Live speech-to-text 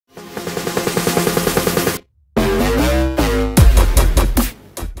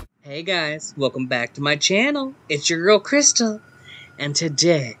Hey guys, welcome back to my channel. It's your girl Crystal, and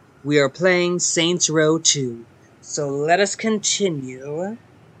today we are playing Saints Row 2. So let us continue.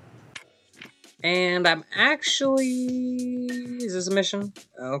 And I'm actually... Is this a mission?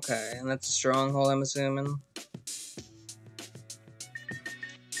 Okay, and that's a stronghold, I'm assuming.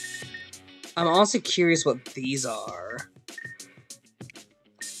 I'm also curious what these are.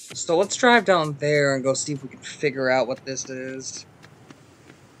 So let's drive down there and go see if we can figure out what this is.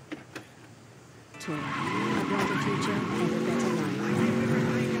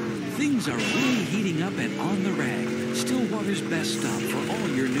 Things are really heating up at On the Rag, Stillwater's best stop for all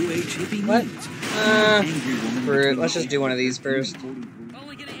your new age hippie needs. Fruit. Let's just do one of these first.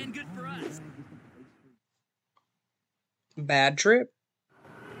 Only gonna end good for us. Bad trip.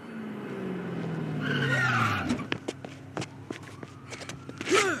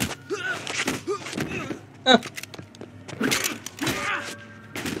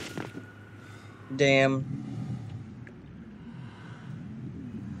 Damn.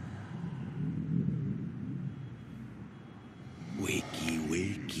 Wakey,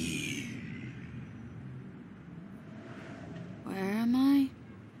 wakey. Where am I?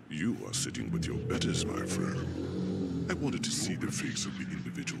 You are sitting with your betters, my friend. I wanted to see the face of the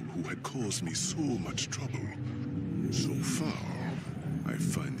individual who had caused me so much trouble. So far, I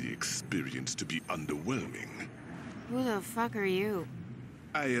find the experience to be underwhelming. Who the fuck are you?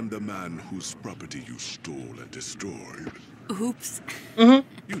 I am the man whose property you stole and destroyed. Oops. You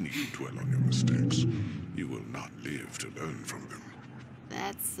needn't dwell on your mistakes. You will not live to learn from them.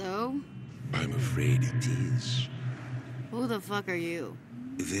 That's so? I'm afraid it is. Who the fuck are you?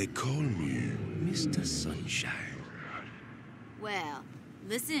 They call me Mr. Sunshine. Well,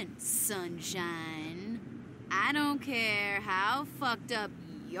 listen, sunshine. I don't care how fucked up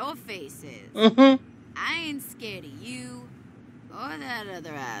your face is. I ain't scared of you or that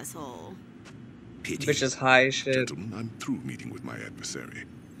other asshole. Pity. Which is high shit. Gentlemen, I'm through meeting with my adversary.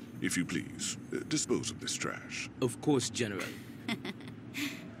 If you please, dispose of this trash. Of course, General.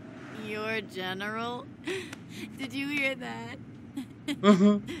 Your general? Did you hear that?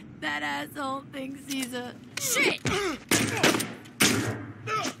 That asshole thinks he's a... Shit!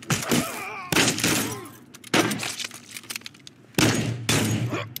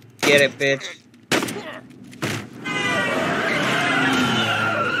 Get it, bitch.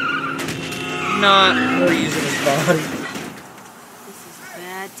 Not her using his body. This is a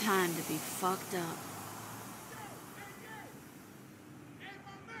bad time to be fucked up.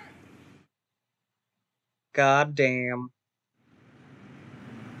 God damn.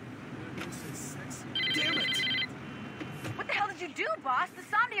 Damn it! What the hell did you do, boss? The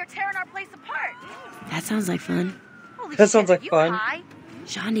Somni are tearing our place apart. That sounds like fun. Holy That shit, sounds like are you fun. high?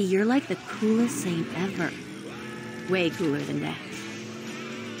 Shaundi, you're like the coolest saint ever. Way cooler than Dex.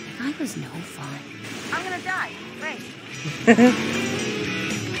 That guy was no fun. I'm gonna die. Great.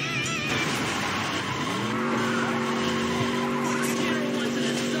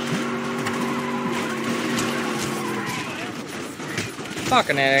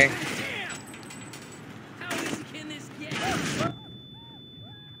 Fucking A.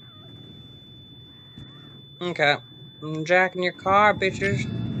 Okay. I'm jacking your car, bitches.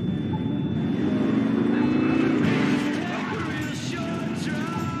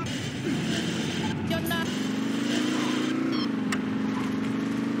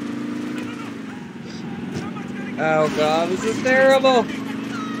 Oh god, this is terrible.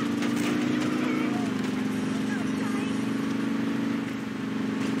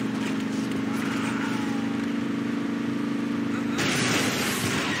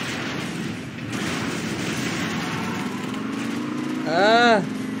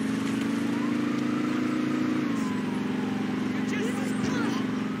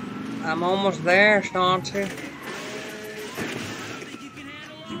 I'm almost there, Shanti.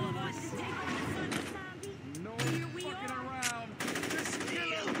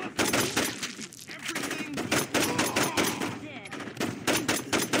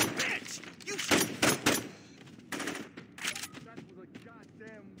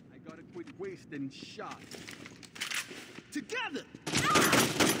 I gotta quit wasting shots. Together! As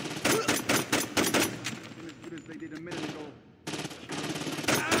good as they did a minute ago.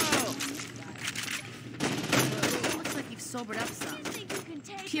 Looks like you've sobered up some.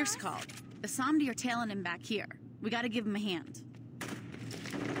 Pierce called. The Somni are tailing him back here. We gotta give him a hand.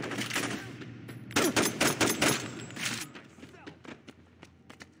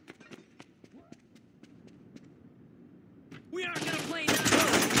 We aren't gonna play now!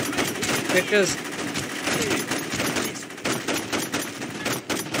 Bitches.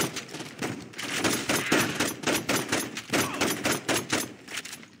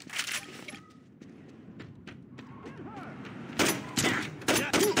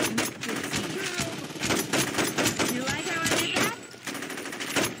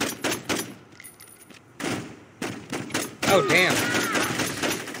 Oh, damn.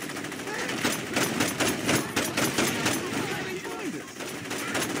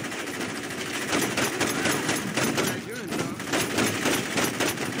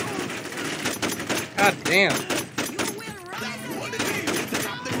 God damn.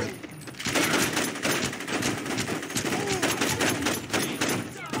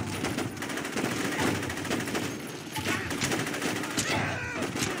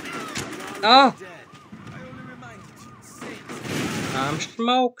 Oh! I'm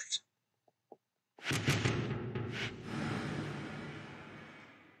smoked.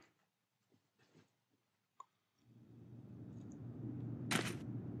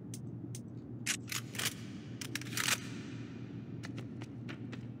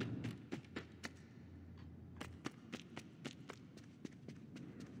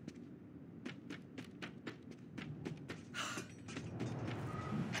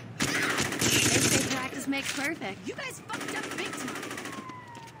 They say practice makes perfect. You guys fucked up big time.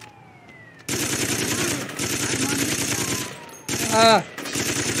 Ah!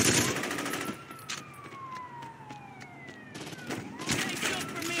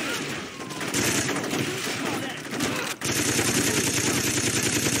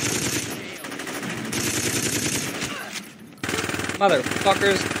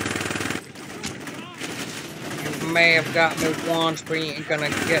 Motherfuckers. You may have got me once, but you ain't gonna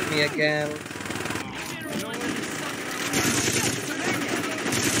get me again.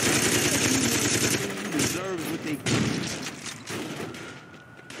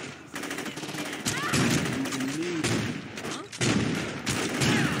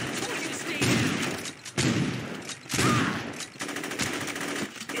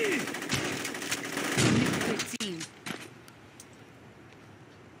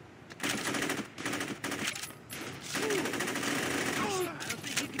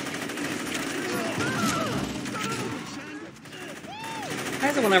 Why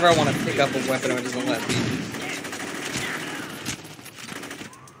is it whenever I want to pick up a weapon, it doesn't let me?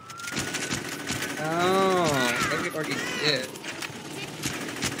 Oh, maybe it already did.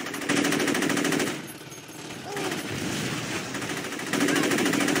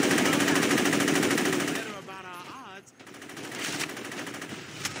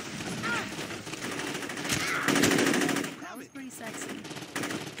 That was pretty sexy.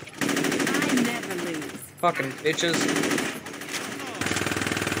 I never lose. Fucking bitches.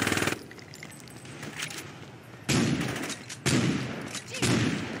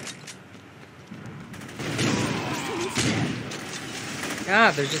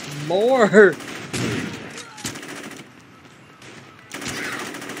 God, there's just more. Now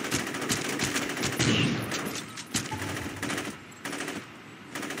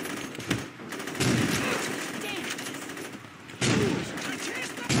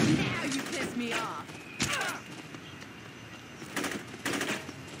you piss me off.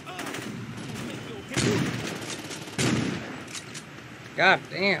 God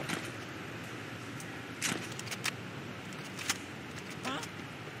damn.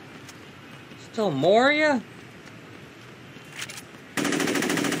 Still more, ya?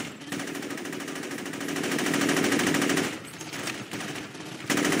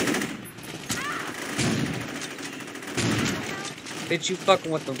 Bitch, you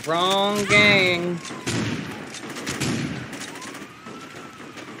fucking with the wrong gang.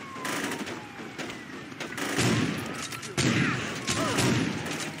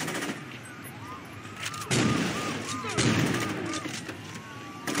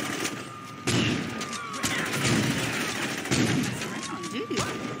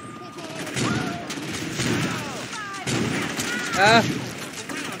 Ah.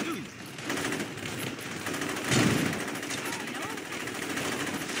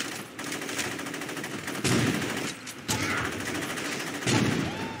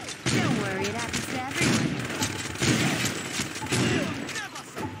 Don't worry, it happens to everyone.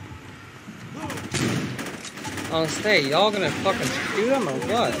 Oh, stay. Y'all gonna fucking shoot him or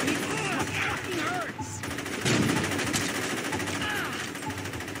what?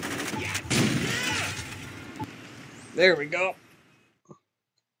 There we go.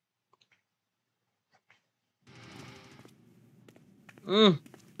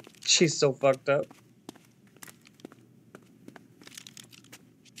 She's so fucked up.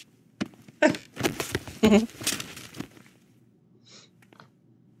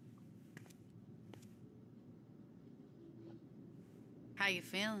 How you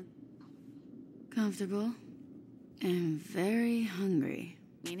feeling? Comfortable and very hungry.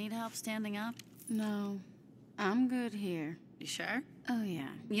 You need help standing up? No, I'm good here. You sure? Oh, yeah.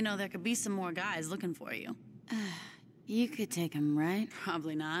 You know, there could be some more guys looking for you. You could take him, right?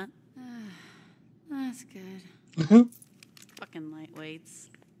 Probably not. That's good. Fucking lightweights.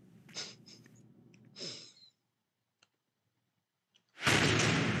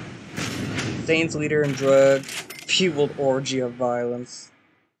 Saints leader in drug-fueled orgy of violence.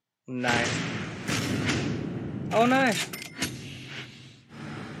 Nice. Oh, nice.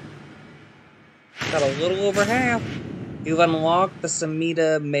 Got a little over half. You've unlocked the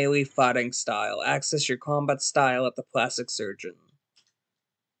Samita melee fighting style. Access your combat style at the plastic surgeon.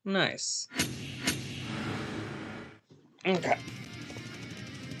 Nice. Okay.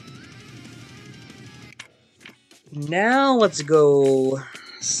 Now let's go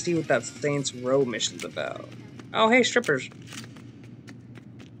see what that Saints Row mission's about. Oh, hey, strippers.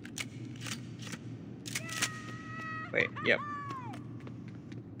 Wait, yep.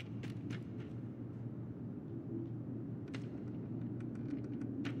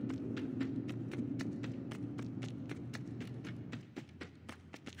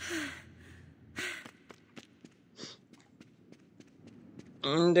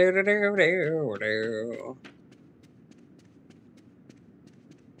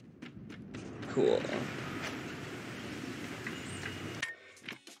 Cool.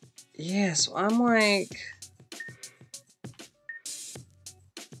 Yeah, so I'm like...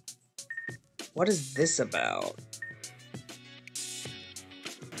 What is this about?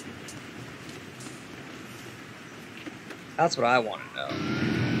 That's what I want to know.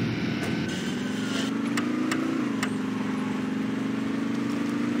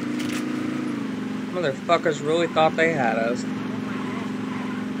 Motherfuckers really thought they had us.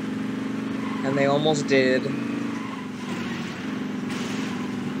 And they almost did.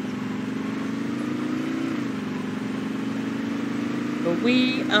 But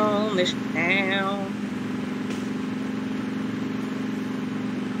we own this town.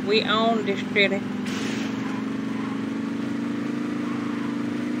 We own this city.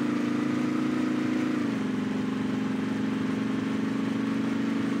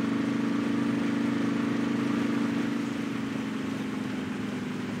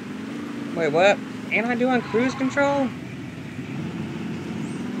 Wait, what? Ain't I doing cruise control?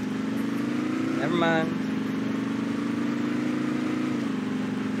 Never mind.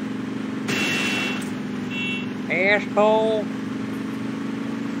 Asshole.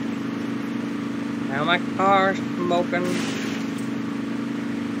 Now my car's smoking.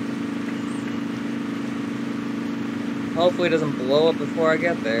 Hopefully it doesn't blow up before I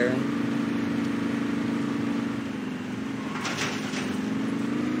get there.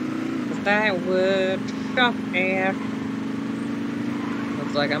 That would shop ass.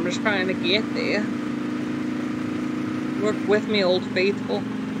 Looks like I'm just trying to get there. Work with me, old faithful.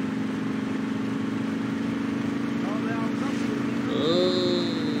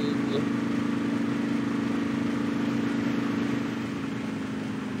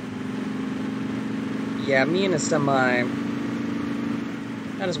 Yeah, me and a semi,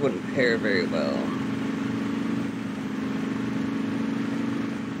 that just wouldn't pair very well.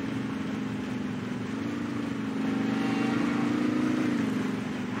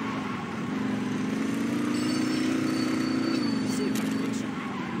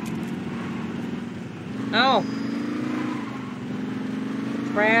 Oh.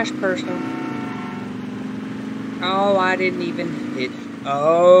 Trash person. Oh, I didn't even hit.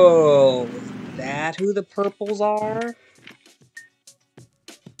 Oh, is that who the purples are?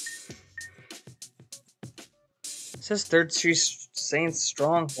 It says 3rd Street Saints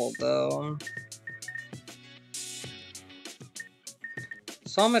Stronghold, though.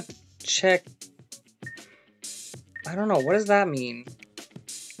 So I'm gonna check. I don't know. What does that mean?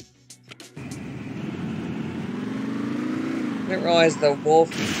 I didn't realize the wolf.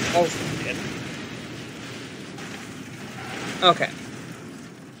 Oh, shit. Okay.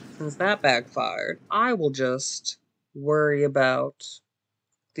 Since that backfired, I will just worry about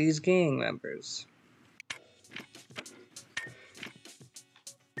these gang members.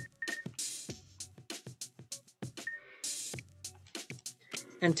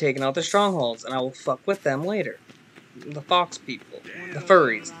 And taking out the strongholds, and I will fuck with them later. The fox people. The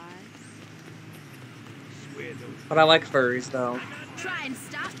furries. But I like furries, though. Try and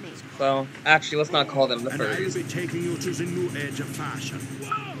stop me. So, actually, let's not call them the And I'll furries. be taking you to the new edge of fashion.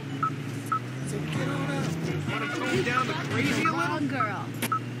 So get on up. Want to tone down the crazy a little? Wrong girl.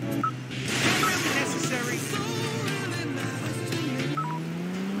 Really necessary.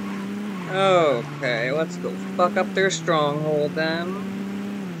 Okay, let's go fuck up their stronghold then.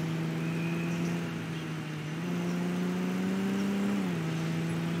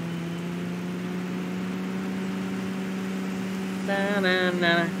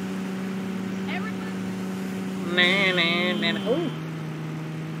 Na-na-na. Na-na-na. Ooh.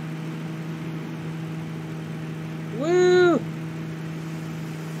 Woo!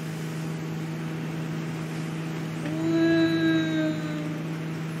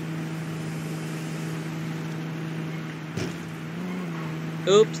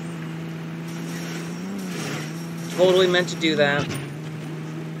 Oops. Totally meant to do that.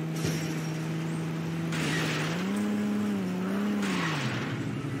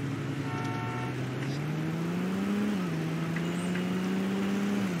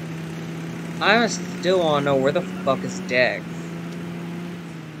 I still want to know where the fuck is Deg.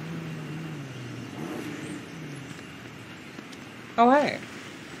 Oh, hey.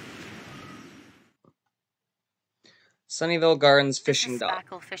 Sunnyvale Gardens Fishing Dock.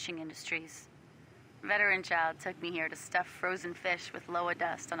 Spackle Fishing Industries. Veteran child took me here to stuff frozen fish with Loa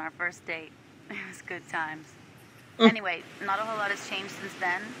dust on our first date. It was good times. Anyway, not a whole lot has changed since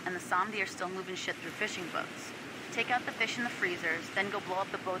then, and the Somdi are still moving shit through fishing boats. Take out the fish in the freezers, then go blow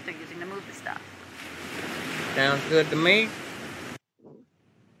up the boat they're using to move the stuff. Sounds good to me.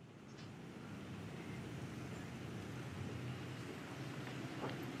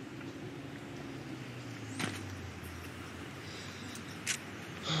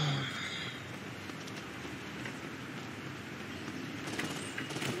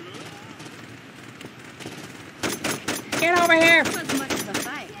 Get over here! It wasn't much of a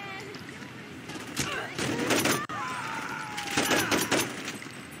fight.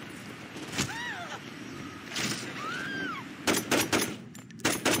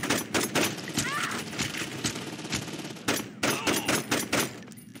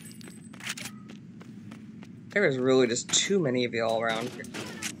 There is really just too many of y'all around here.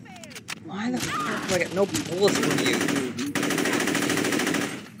 Why the fuck do I get no bullets from you?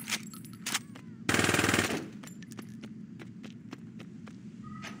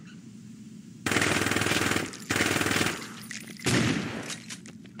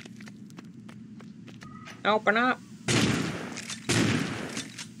 Open up.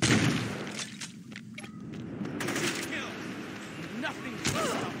 Nothing can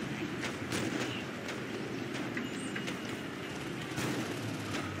stop me.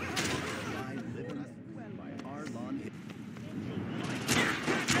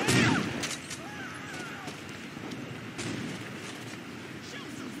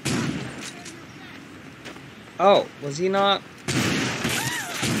 Oh, was he not?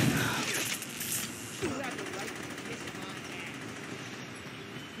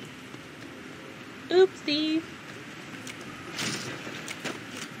 Oopsie.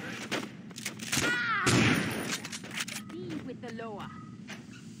 With the Loa.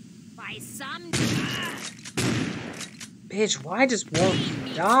 By some Bitch, why just won't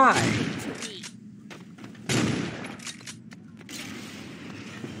you die?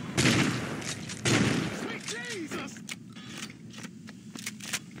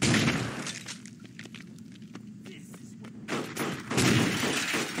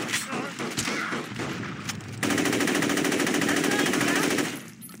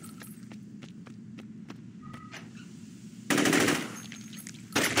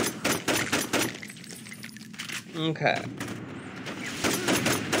 Okay.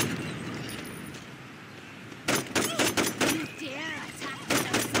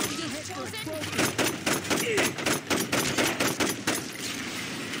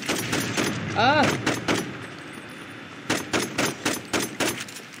 Ah!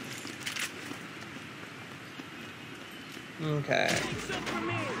 Okay.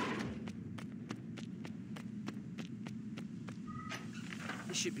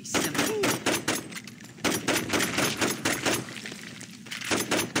 This should be simple.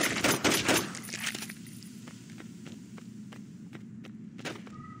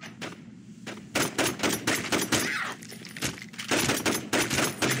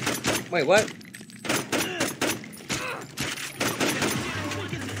 Wait, what?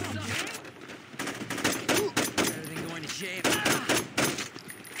 Better than going to jail.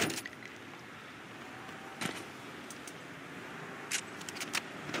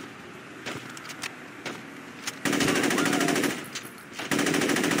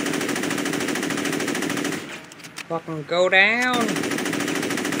 Fucking go down.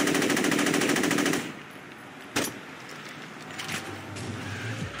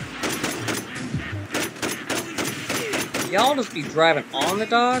 Y'all just be driving on the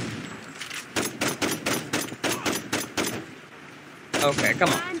dock? Okay, come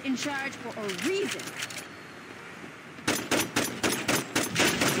on. I'm in charge for a reason.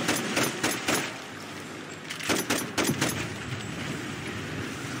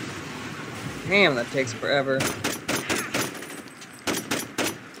 Damn, that takes forever.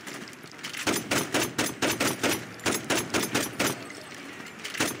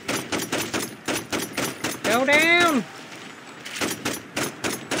 Go down!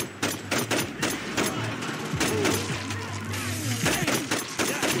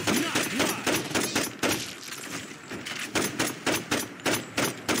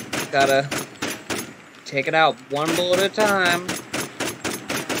 just gotta take it out one bullet at a time.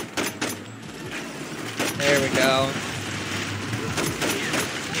 There we go.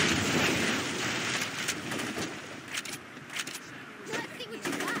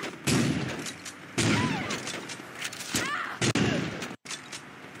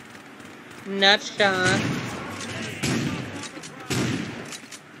 Nut shot.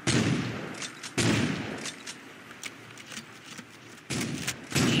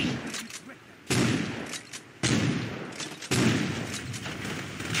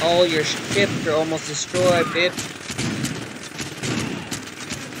 All your ships are almost destroyed, bitch.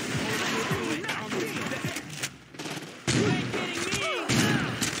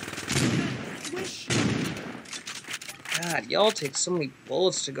 God, y'all take so many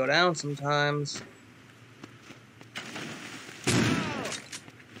bullets to go down sometimes.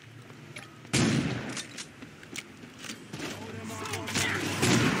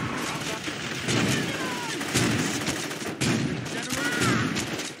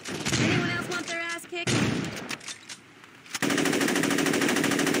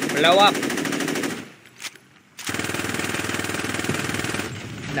 Blow up.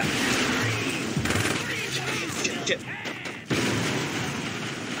 No. Shit.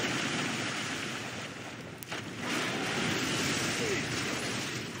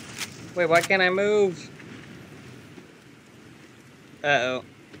 Wait, why can't I move? Uh-oh.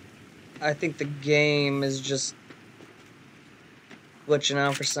 I think the game is just glitching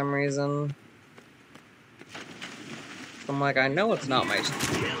out for some reason. I'm like, I know it's not my...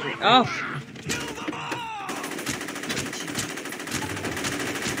 Oh!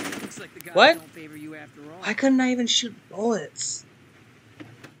 What? Why couldn't I even shoot bullets?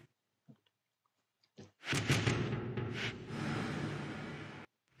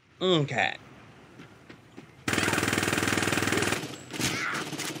 Okay.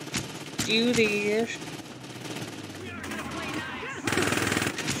 Do this.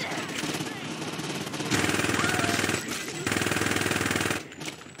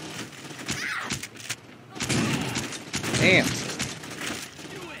 Damn.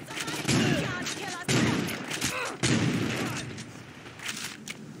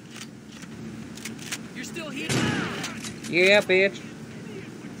 You're still here? Yeah, bitch.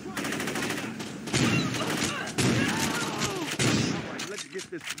 Let's get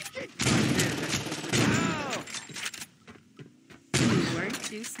this. You weren't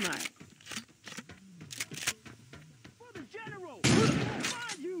too smart.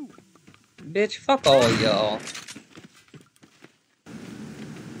 Bitch, fuck all of y'all.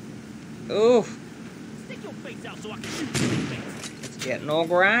 Oof. Stick your face out so I can shoot you in the face. It's getting all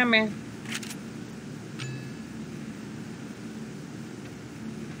grimy.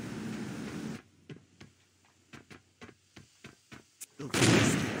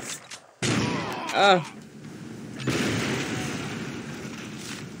 Oh.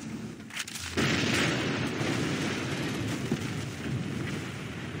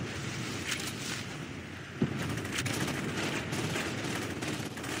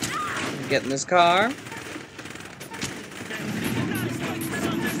 Get in this car.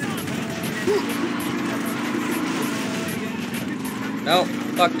 Nope,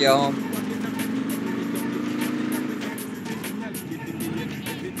 fuck y'all.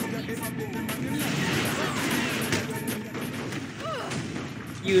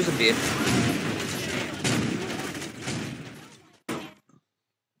 Use a bit.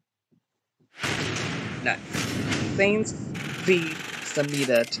 Nice. Saints feed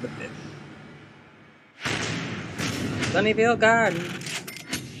Samita to the pit. Sunnyvale Garden.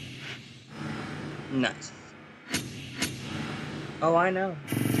 Nice. Oh, I know.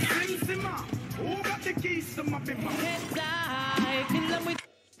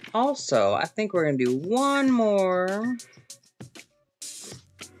 Also, I think we're gonna do one more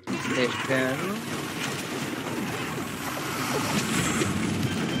mission.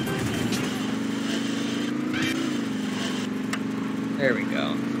 There we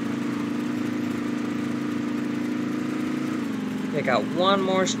go. Take out one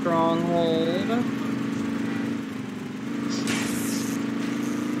more stronghold.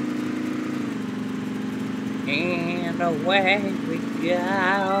 And away we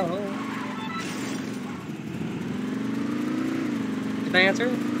go. Did I answer?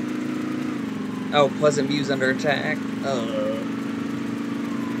 Oh, Pleasant View's under attack.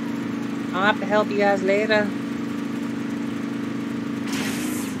 I'll have to help you guys later.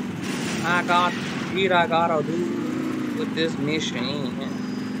 I got shit I gotta do with this mission.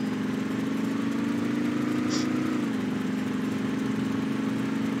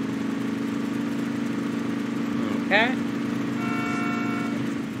 Okay.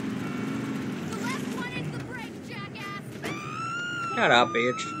 Shut up,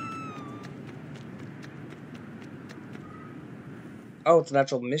 bitch. Oh, it's an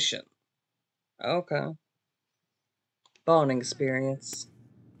actual mission. Okay. Bonding experience.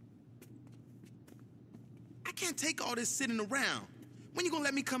 I can't take all this sitting around. When you gonna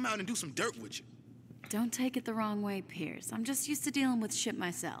let me come out and do some dirt with you? Don't take it the wrong way, Pierce. I'm just used to dealing with shit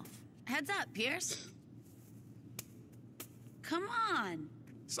myself. Heads up, Pierce. Come on.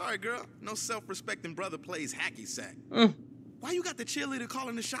 Sorry, girl. No self-respecting brother plays hacky sack. Mm. Why you got the cheerleader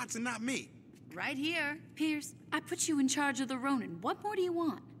calling the shots and not me? Right here. Pierce, I put you in charge of the Ronin. What more do you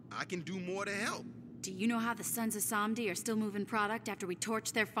want? I can do more to help. Do you know how the Sons of Samdi are still moving product after we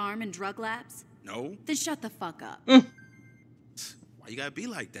torched their farm and drug labs? No. Then shut the fuck up. Mm. Why you gotta be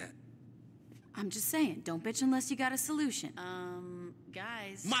like that? I'm just saying, don't bitch unless you got a solution.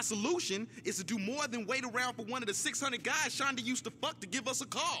 Guys. My solution is to do more than wait around for one of the 600 guys Shonda used to fuck to give us a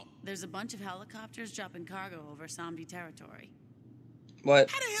call. There's a bunch of helicopters dropping cargo over Samdi territory.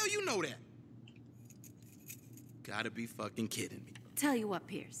 What? How the hell you know that? Gotta be fucking kidding me. Tell you what,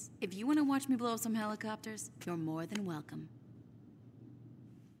 Pierce. If you want to watch me blow up some helicopters, you're more than welcome.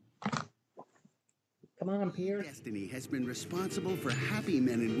 Come on, Pierce. Destiny has been responsible for happy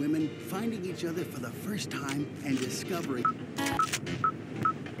men and women finding each other for the first time and discovering...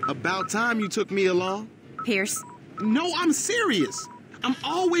 About time you took me along. Pierce? No, I'm serious. I'm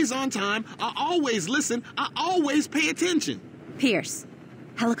always on time. I always listen. I always pay attention. Pierce.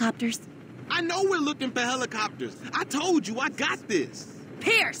 Helicopters? I know we're looking for helicopters. I told you I got this.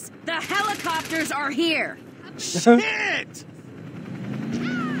 Pierce! The helicopters are here! Shit!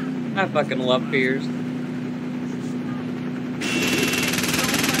 I fucking love Pierce.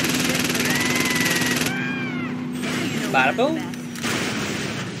 Bada boom.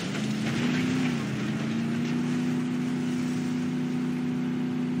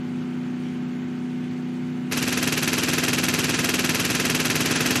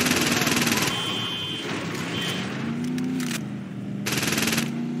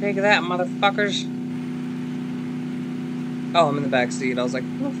 Take that, motherfuckers. Oh, I'm in the back seat. I was like,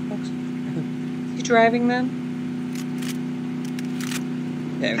 what the fuck's... You driving then?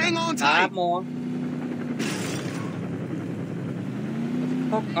 There we go. Hang on tight. 5 more.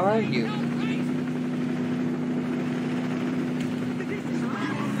 What the fuck are you?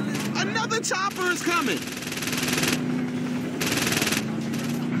 Another chopper is coming.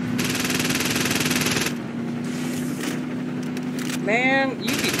 Man,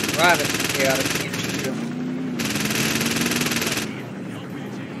 you be driving chaotic shit.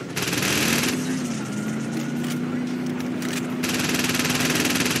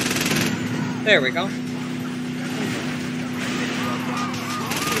 There we go.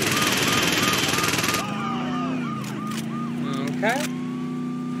 Okay.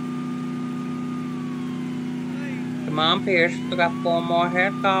 Come on, Pierce. We got 4 more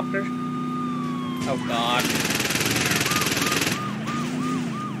helicopters. Oh, God.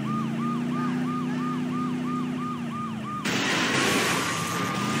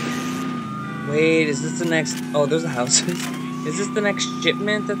 Wait, is this the next... Oh, there's a house. Is this the next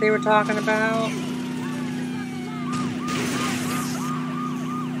shipment that they were talking about?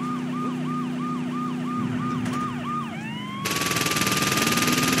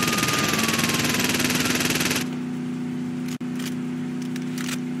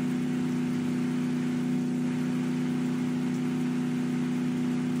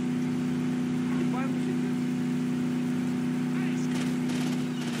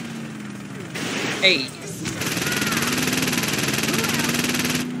 Hey.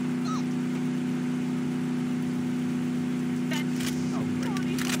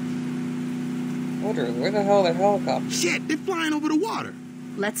 Where the hell are the helicopters? Shit, they're flying over the water.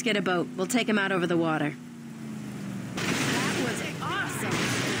 Let's get a boat. We'll take him out over the water. That was awesome!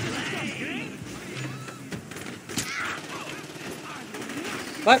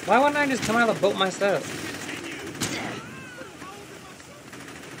 What? Why wouldn't I just come out of the boat myself?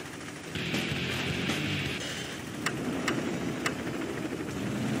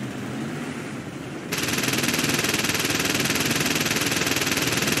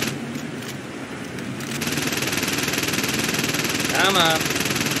 Come on.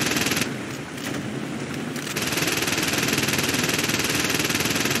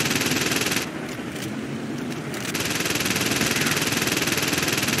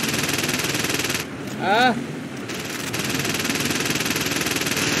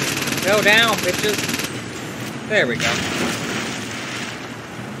 Go down, bitches. There we go.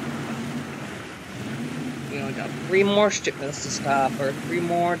 We only got 3 more shipments to stop, or 3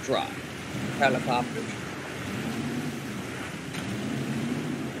 more drop helicopters.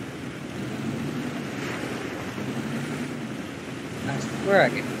 I where I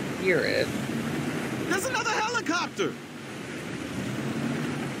can hear it. There's another helicopter!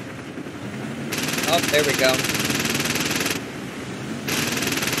 Oh, there we go.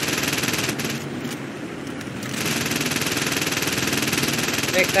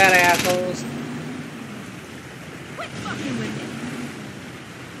 Take that, assholes. Quit fucking with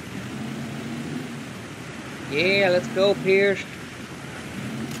me. Yeah, let's go, Pierce.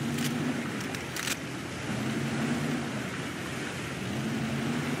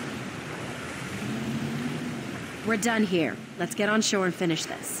 We're done here. Let's get on shore and finish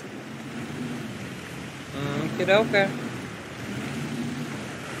this. Okay.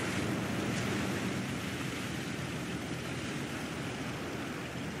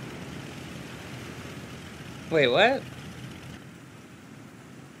 Wait, what?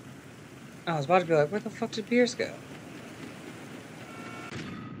 I was about to be like, where the fuck did Pierce go?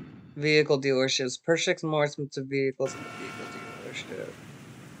 Vehicle dealerships. Purchase more expensive vehicles in the vehicle dealership.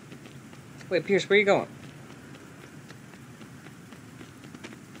 Wait, Pierce, where are you going?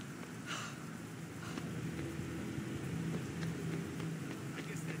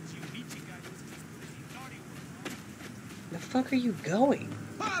 The fuck are you going?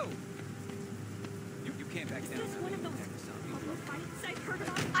 Whoa! You can't back down.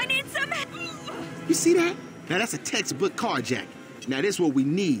 I need some help! You see that? Now that's a textbook carjack. Now this what we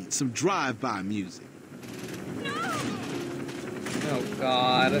need, some drive-by music. Oh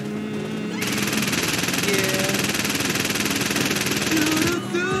god. Yeah.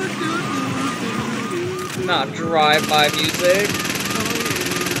 Not drive-by music.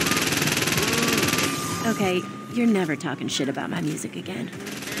 Okay, you're never talking shit about my music again.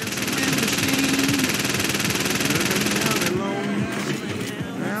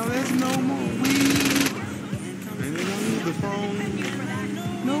 Now there's no more weed. And they don't need the phone.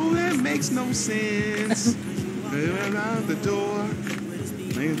 No, that makes no sense. They're out the door.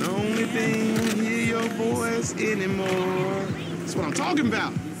 Ain't the only thing to hear your voice anymore. That's what I'm talking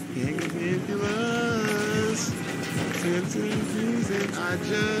about. Can't get ridiculous. I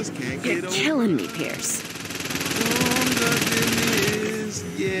just can't You're get over. killing me, Pierce.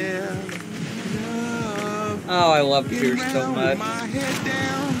 Yeah. Oh, I love Pierce so much. My head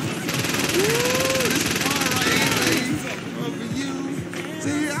down. Ooh, this part right here for you.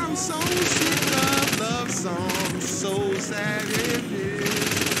 See, I'm so sick of love songs. So sad it is.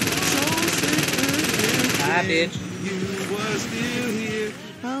 So sick of it. Hi, bitch. You were still here.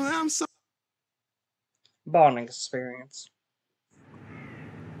 Oh, I'm so. Bonding experience.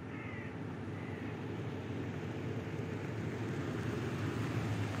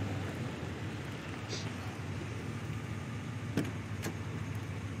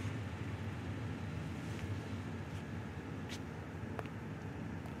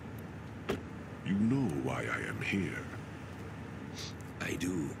 You know why I am here. I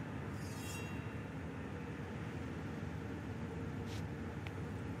do.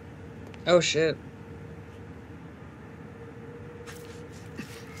 Oh shit.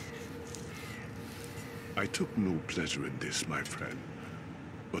 I took no pleasure in this, my friend.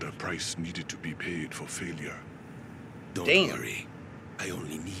 But a price needed to be paid for failure. Don't worry. I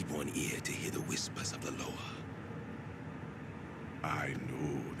only need one ear to hear the whispers of the Loa. I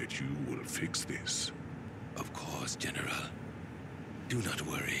know that you will fix this. Of course, General. Do not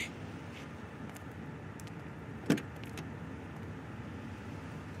worry.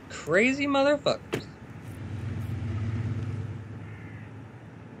 Crazy motherfuckers.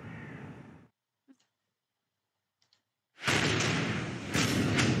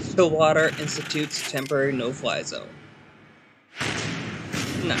 Stillwater institutes temporary no-fly zone.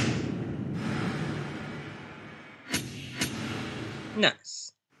 No.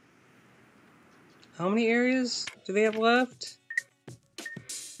 Nice. How many areas do they have left?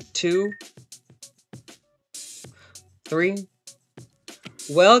 2? 3?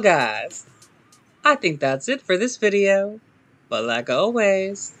 Well, guys, I think that's it for this video. But like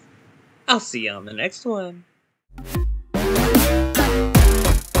always, I'll see you on the next one.